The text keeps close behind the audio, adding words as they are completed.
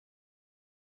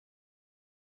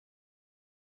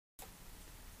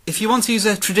If you want to use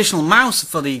a traditional mouse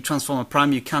for the Transformer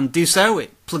Prime, you can do so.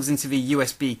 It plugs into the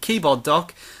USB keyboard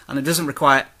dock and it doesn't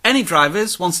require any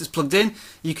drivers. Once it's plugged in,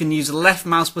 you can use the left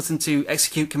mouse button to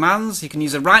execute commands. You can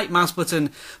use the right mouse button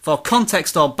for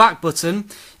context or back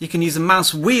button. You can use the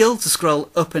mouse wheel to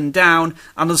scroll up and down,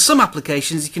 and on some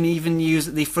applications you can even use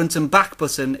the front and back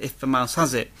button if the mouse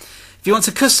has it. If you want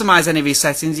to customize any of these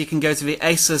settings, you can go to the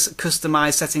ASUS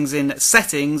Customize Settings in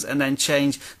Settings and then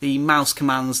change the mouse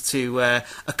commands to a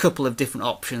couple of different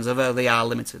options, although they are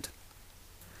limited.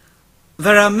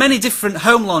 There are many different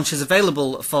home launchers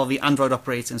available for the Android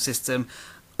operating system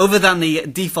other than the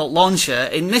default launcher.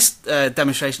 In this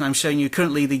demonstration I'm showing you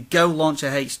currently the Go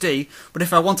Launcher HD, but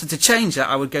if I wanted to change that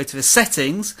I would go to the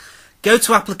Settings, go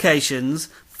to Applications,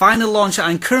 find the launcher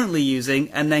I'm currently using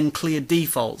and then clear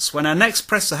defaults. When I next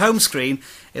press the home screen,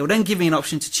 it will then give me an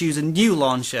option to choose a new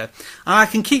launcher. And I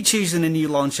can keep choosing a new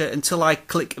launcher until I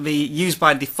click the Use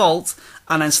by Default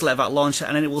and then select that launcher,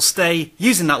 and then it will stay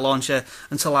using that launcher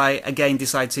until I again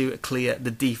decide to clear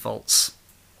the defaults.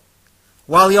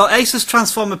 While your Asus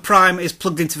Transformer Prime is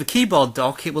plugged into the keyboard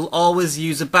dock, it will always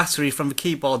use a battery from the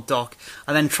keyboard dock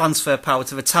and then transfer power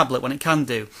to the tablet when it can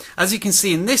do. As you can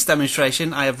see in this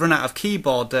demonstration, I have run out of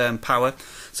keyboard power,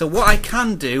 so what I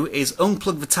can do is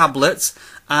unplug the tablet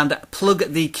and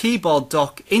plug the keyboard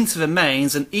dock into the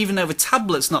mains, and even though the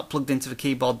tablet's not plugged into the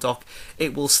keyboard dock,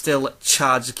 it will still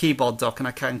charge the keyboard dock and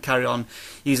I can carry on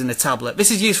using the tablet. This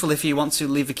is useful if you want to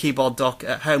leave the keyboard dock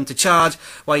at home to charge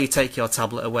while you take your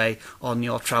tablet away on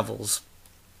your travels.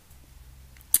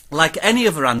 Like any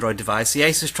other Android device, the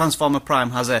Asus Transformer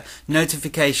Prime has a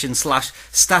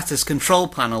notification/status control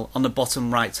panel on the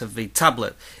bottom right of the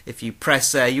tablet. If you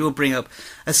press there, you will bring up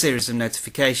a series of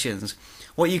notifications.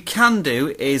 What you can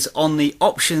do is on the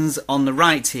options on the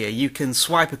right here, you can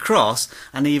swipe across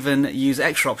and even use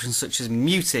extra options such as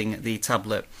muting the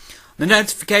tablet. The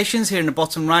notifications here in the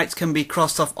bottom right can be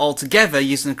crossed off altogether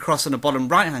using a cross on the bottom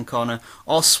right hand corner,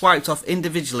 or swiped off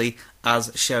individually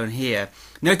as shown here.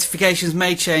 Notifications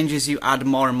may change as you add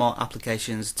more and more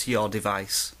applications to your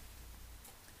device.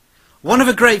 One of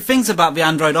the great things about the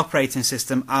Android operating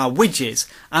system are widgets,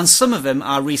 and some of them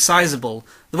are resizable.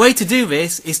 The way to do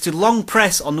this is to long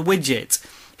press on the widget.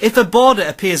 If a border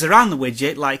appears around the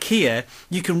widget, like here,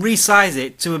 you can resize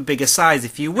it to a bigger size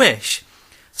if you wish.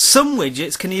 Some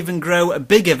widgets can even grow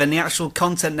bigger than the actual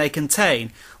content they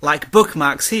contain, like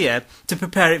bookmarks here, to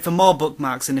prepare it for more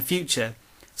bookmarks in the future.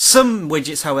 Some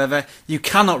widgets, however, you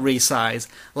cannot resize,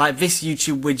 like this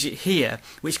YouTube widget here,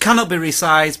 which cannot be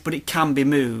resized but it can be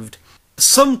moved.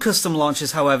 Some custom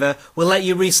launchers, however, will let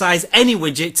you resize any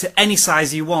widget to any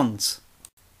size you want.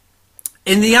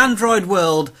 In the Android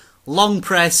world, long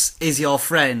press is your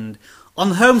friend. On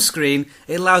the home screen,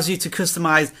 it allows you to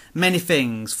customize many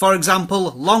things. For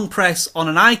example, long press on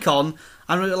an icon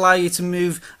and it will allow you to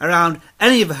move around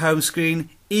any of the home screen,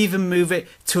 even move it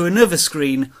to another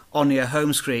screen on your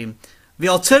home screen. The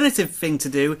alternative thing to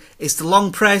do is to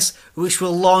long press, which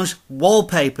will launch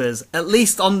wallpapers, at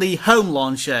least on the home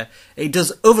launcher. It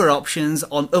does other options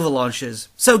on other launchers,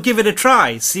 so give it a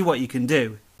try, see what you can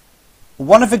do.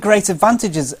 One of the great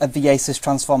advantages of the Asus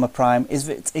Transformer Prime is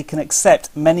that it can accept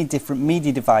many different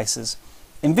media devices.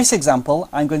 In this example,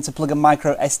 I'm going to plug a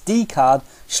micro SD card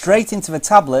straight into the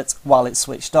tablet while it's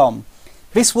switched on.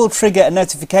 This will trigger a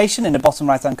notification in the bottom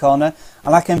right hand corner,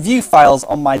 and I can view files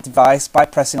on my device by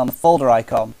pressing on the folder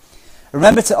icon.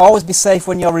 Remember to always be safe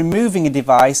when you're removing a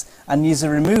device and use the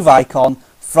remove icon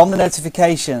from the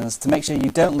notifications to make sure you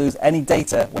don't lose any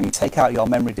data when you take out your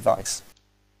memory device.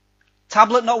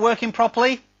 Tablet not working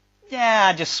properly?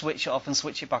 Yeah, just switch it off and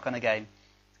switch it back on again.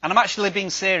 And I'm actually being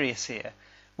serious here.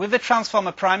 With the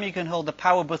Transformer Prime you can hold the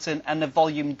power button and the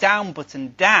volume down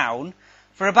button down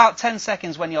for about 10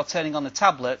 seconds when you're turning on the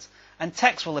tablet, and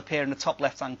text will appear in the top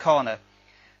left hand corner.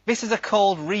 This is a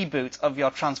cold reboot of your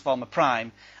Transformer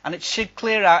Prime, and it should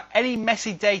clear out any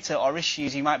messy data or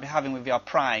issues you might be having with your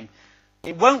Prime.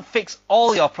 It won't fix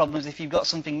all your problems if you've got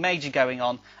something major going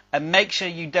on, and make sure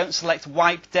you don't select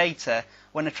wipe data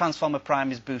when the Transformer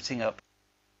Prime is booting up.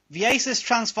 The Asus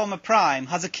Transformer Prime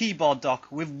has a keyboard dock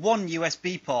with one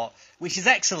USB port, which is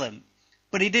excellent,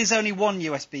 but it is only one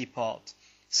USB port.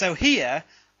 So here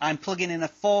I'm plugging in a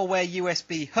 4-way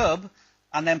USB hub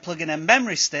and then plugging a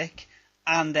memory stick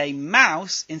and a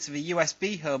mouse into the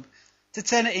USB hub to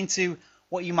turn it into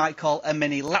what you might call a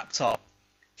mini laptop.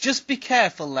 Just be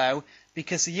careful though,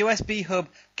 because the USB hub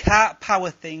can't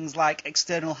power things like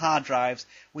external hard drives,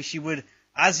 which you would,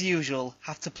 as usual,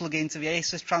 have to plug into the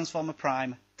Asus Transformer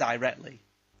Prime directly.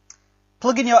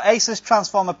 Plugging your Asus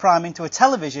Transformer Prime into a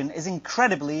television is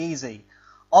incredibly easy.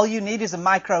 All you need is a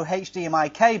micro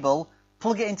HDMI cable,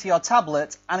 plug it into your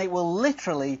tablet and it will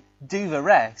literally do the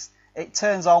rest. It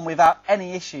turns on without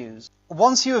any issues.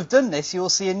 Once you have done this, you will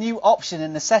see a new option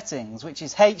in the settings, which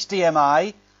is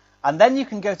HDMI, and then you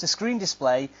can go to screen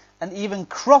display and even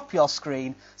crop your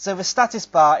screen so the status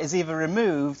bar is either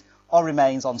removed or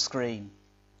remains on screen.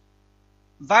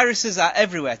 Viruses are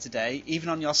everywhere today, even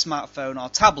on your smartphone or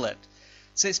tablet,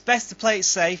 so it's best to play it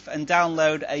safe and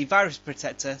download a virus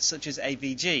protector such as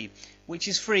AVG, which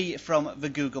is free from the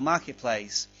Google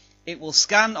Marketplace. It will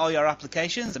scan all your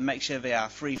applications and make sure they are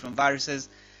free from viruses,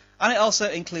 and it also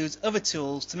includes other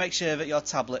tools to make sure that your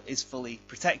tablet is fully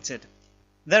protected.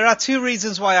 There are two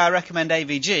reasons why I recommend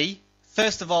AVG.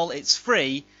 First of all, it's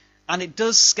free, and it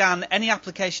does scan any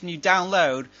application you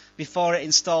download before it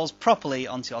installs properly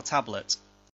onto your tablet.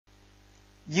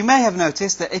 You may have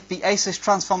noticed that if the Asus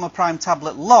Transformer Prime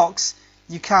tablet locks,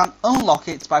 you can't unlock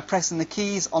it by pressing the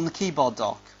keys on the keyboard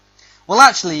dock. Well,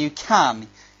 actually you can.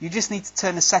 You just need to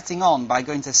turn a setting on by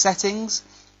going to Settings,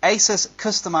 Asus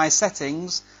Customize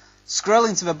Settings,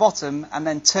 scrolling to the bottom and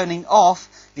then turning off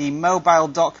the mobile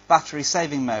dock battery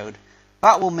saving mode.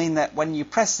 That will mean that when you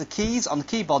press the keys on the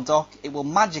keyboard dock, it will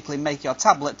magically make your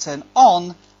tablet turn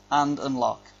on and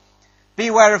unlock. Be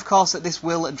aware, of course, that this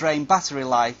will drain battery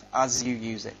life as you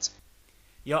use it.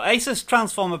 Your Asus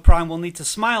Transformer Prime will need to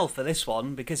smile for this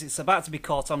one because it's about to be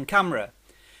caught on camera.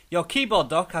 Your keyboard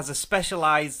dock has a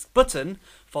specialised button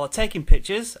for taking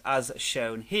pictures, as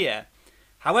shown here.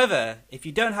 However, if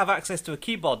you don't have access to a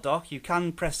keyboard dock, you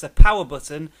can press the power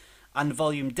button and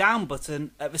volume down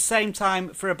button at the same time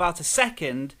for about a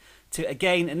second to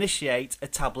again initiate a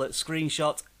tablet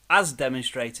screenshot as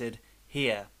demonstrated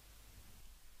here.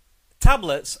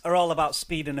 Tablets are all about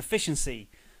speed and efficiency,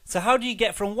 so how do you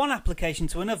get from one application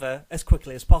to another as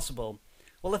quickly as possible?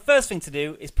 Well, the first thing to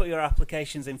do is put your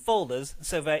applications in folders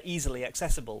so they're easily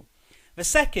accessible. The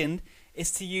second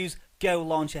is to use Go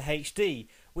Launcher HD,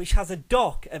 which has a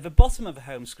dock at the bottom of the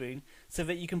home screen so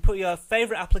that you can put your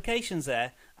favourite applications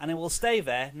there and it will stay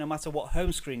there no matter what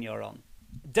home screen you're on.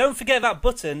 Don't forget that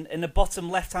button in the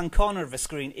bottom left hand corner of the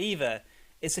screen either.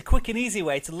 It's a quick and easy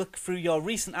way to look through your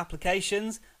recent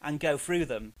applications and go through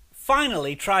them.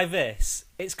 Finally, try this.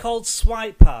 It's called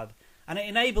Swipe Pad, and it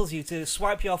enables you to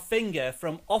swipe your finger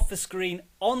from off the screen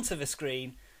onto the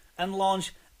screen and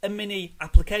launch a mini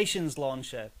applications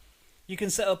launcher. You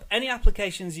can set up any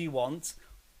applications you want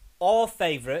or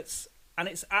favourites, and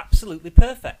it's absolutely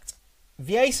perfect.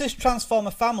 The Asus Transformer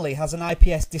family has an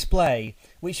IPS display,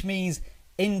 which means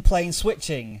in-plane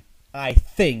switching, I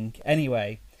think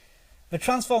anyway. The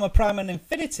Transformer Prime and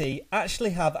Infinity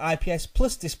actually have IPS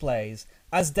Plus displays.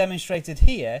 As demonstrated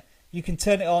here, you can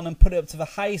turn it on and put it up to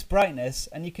the highest brightness,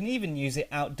 and you can even use it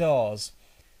outdoors.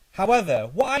 However,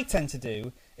 what I tend to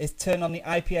do is turn on the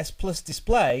IPS Plus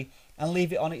display and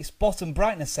leave it on its bottom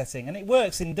brightness setting, and it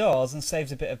works indoors and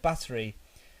saves a bit of battery.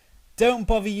 Don't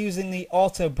bother using the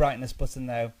auto brightness button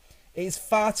though. It is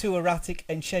far too erratic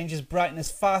and changes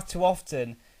brightness far too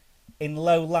often in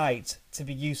low light to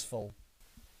be useful.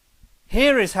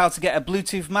 Here is how to get a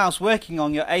Bluetooth mouse working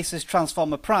on your Asus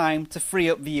Transformer Prime to free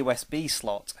up the USB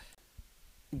slot.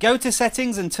 Go to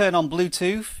Settings and turn on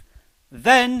Bluetooth.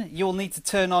 Then you'll need to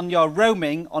turn on your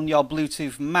roaming on your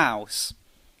Bluetooth mouse.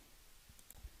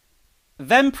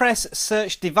 Then press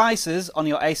Search Devices on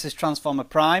your Asus Transformer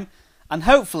Prime and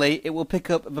hopefully it will pick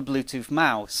up the Bluetooth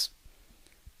mouse.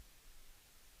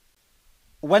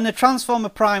 When the Transformer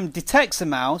Prime detects a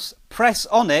mouse, press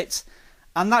on it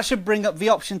and that should bring up the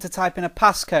option to type in a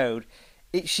passcode.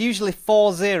 It's usually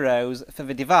 4 zeros for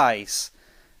the device.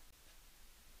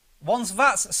 Once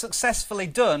that's successfully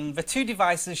done, the two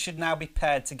devices should now be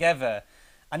paired together,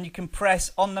 and you can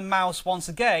press on the mouse once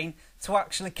again to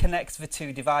actually connect the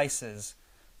two devices.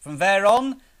 From there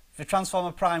on, the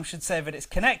Transformer Prime should say that it's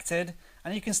connected,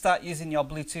 and you can start using your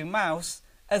Bluetooth mouse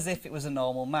as if it was a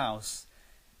normal mouse.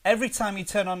 Every time you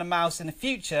turn on a mouse in the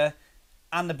future,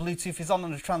 and the Bluetooth is on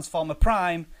the Transformer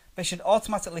Prime, they should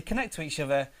automatically connect to each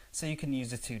other so you can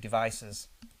use the two devices.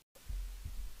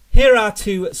 Here are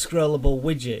two scrollable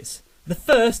widgets. The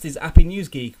first is Appy News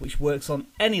Geek, which works on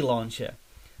any launcher.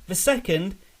 The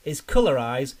second is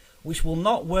Colorize, which will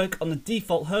not work on the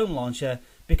default home launcher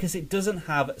because it doesn't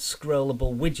have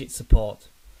scrollable widget support.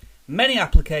 Many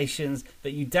applications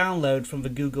that you download from the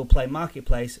Google Play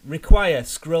Marketplace require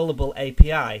scrollable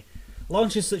API.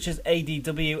 Launchers such as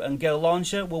ADW and Go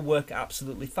Launcher will work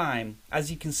absolutely fine. As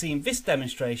you can see in this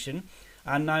demonstration,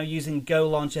 I'm now using Go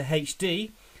Launcher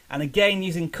HD and again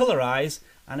using Colorize,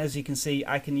 and as you can see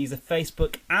I can use a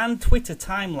Facebook and Twitter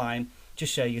timeline to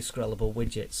show you scrollable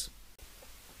widgets.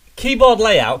 Keyboard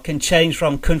layout can change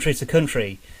from country to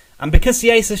country, and because the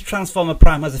Asus Transformer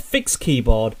Prime has a fixed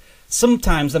keyboard,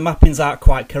 Sometimes the mappings aren't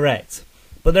quite correct,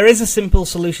 but there is a simple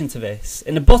solution to this.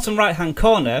 In the bottom right hand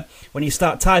corner, when you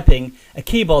start typing, a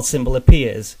keyboard symbol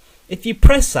appears. If you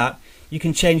press that, you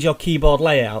can change your keyboard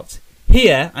layout.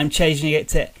 Here I'm changing it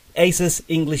to ASUS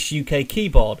English UK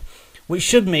keyboard, which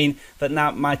should mean that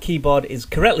now my keyboard is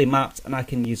correctly mapped and I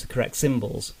can use the correct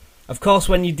symbols. Of course,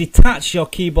 when you detach your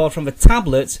keyboard from the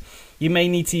tablet, you may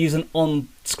need to use an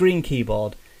on-screen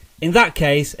keyboard. In that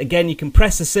case, again, you can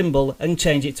press a symbol and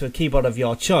change it to a keyboard of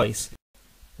your choice.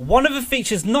 One of the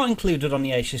features not included on the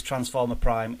Asus Transformer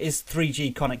Prime is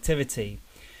 3G connectivity.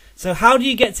 So how do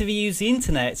you get to use the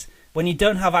internet when you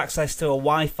don't have access to a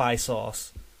Wi-Fi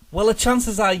source? Well, the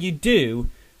chances are you do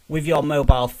with your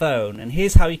mobile phone, and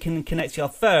here's how you can connect your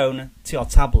phone to your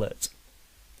tablet.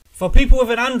 For people with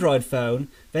an Android phone,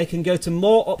 they can go to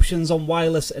more options on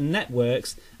wireless and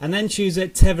networks and then choose a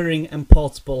tethering and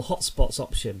portable hotspots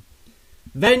option.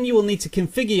 Then you will need to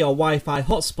configure your Wi-Fi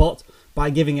hotspot by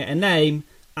giving it a name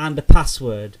and a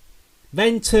password.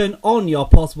 Then turn on your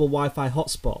portable Wi-Fi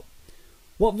hotspot.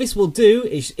 What this will do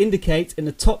is indicate in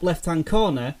the top left hand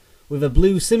corner with a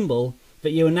blue symbol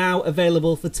that you are now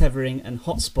available for tethering and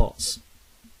hotspots.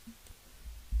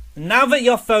 Now that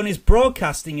your phone is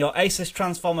broadcasting, your Asus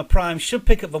Transformer Prime should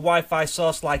pick up the Wi-Fi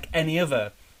source like any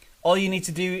other. All you need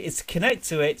to do is connect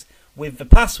to it with the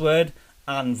password,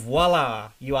 and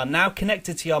voila! You are now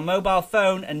connected to your mobile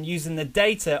phone and using the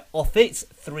data off its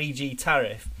 3G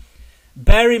tariff.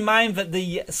 Bear in mind that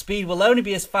the speed will only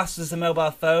be as fast as the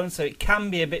mobile phone, so it can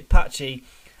be a bit patchy,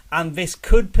 and this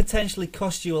could potentially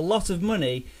cost you a lot of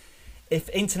money if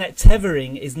internet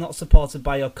tethering is not supported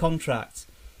by your contract.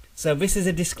 So this is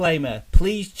a disclaimer.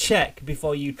 Please check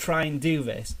before you try and do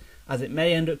this, as it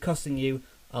may end up costing you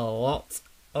a lot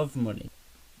of money.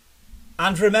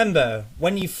 And remember,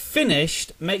 when you've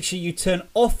finished, make sure you turn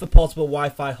off the portable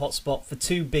Wi-Fi hotspot for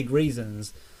two big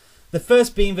reasons. The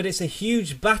first being that it's a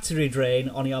huge battery drain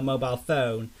on your mobile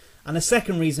phone, and the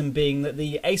second reason being that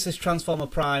the Asus Transformer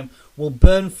Prime will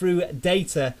burn through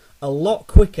data a lot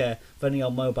quicker than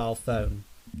your mobile phone.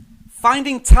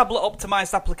 Finding tablet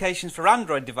optimized applications for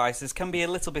Android devices can be a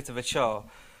little bit of a chore,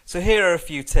 so here are a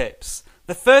few tips.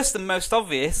 The first and most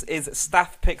obvious is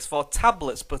Staff Picks for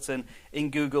Tablets button in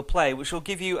Google Play, which will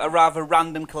give you a rather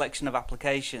random collection of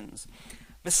applications.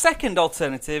 The second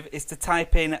alternative is to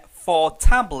type in for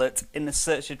tablet in the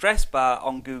search address bar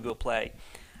on Google Play.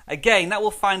 Again, that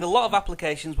will find a lot of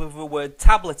applications with the word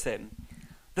tablet in.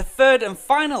 The third and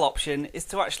final option is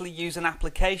to actually use an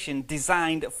application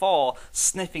designed for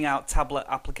sniffing out tablet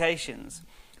applications.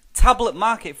 Tablet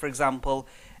Market, for example,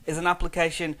 is an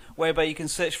application whereby you can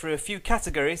search through a few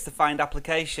categories to find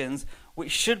applications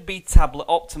which should be tablet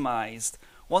optimized.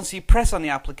 Once you press on the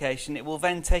application, it will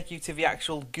then take you to the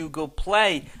actual Google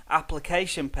Play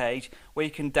application page where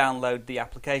you can download the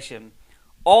application.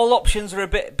 All options are a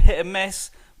bit hit and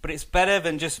miss, but it's better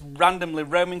than just randomly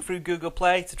roaming through Google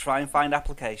Play to try and find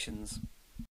applications.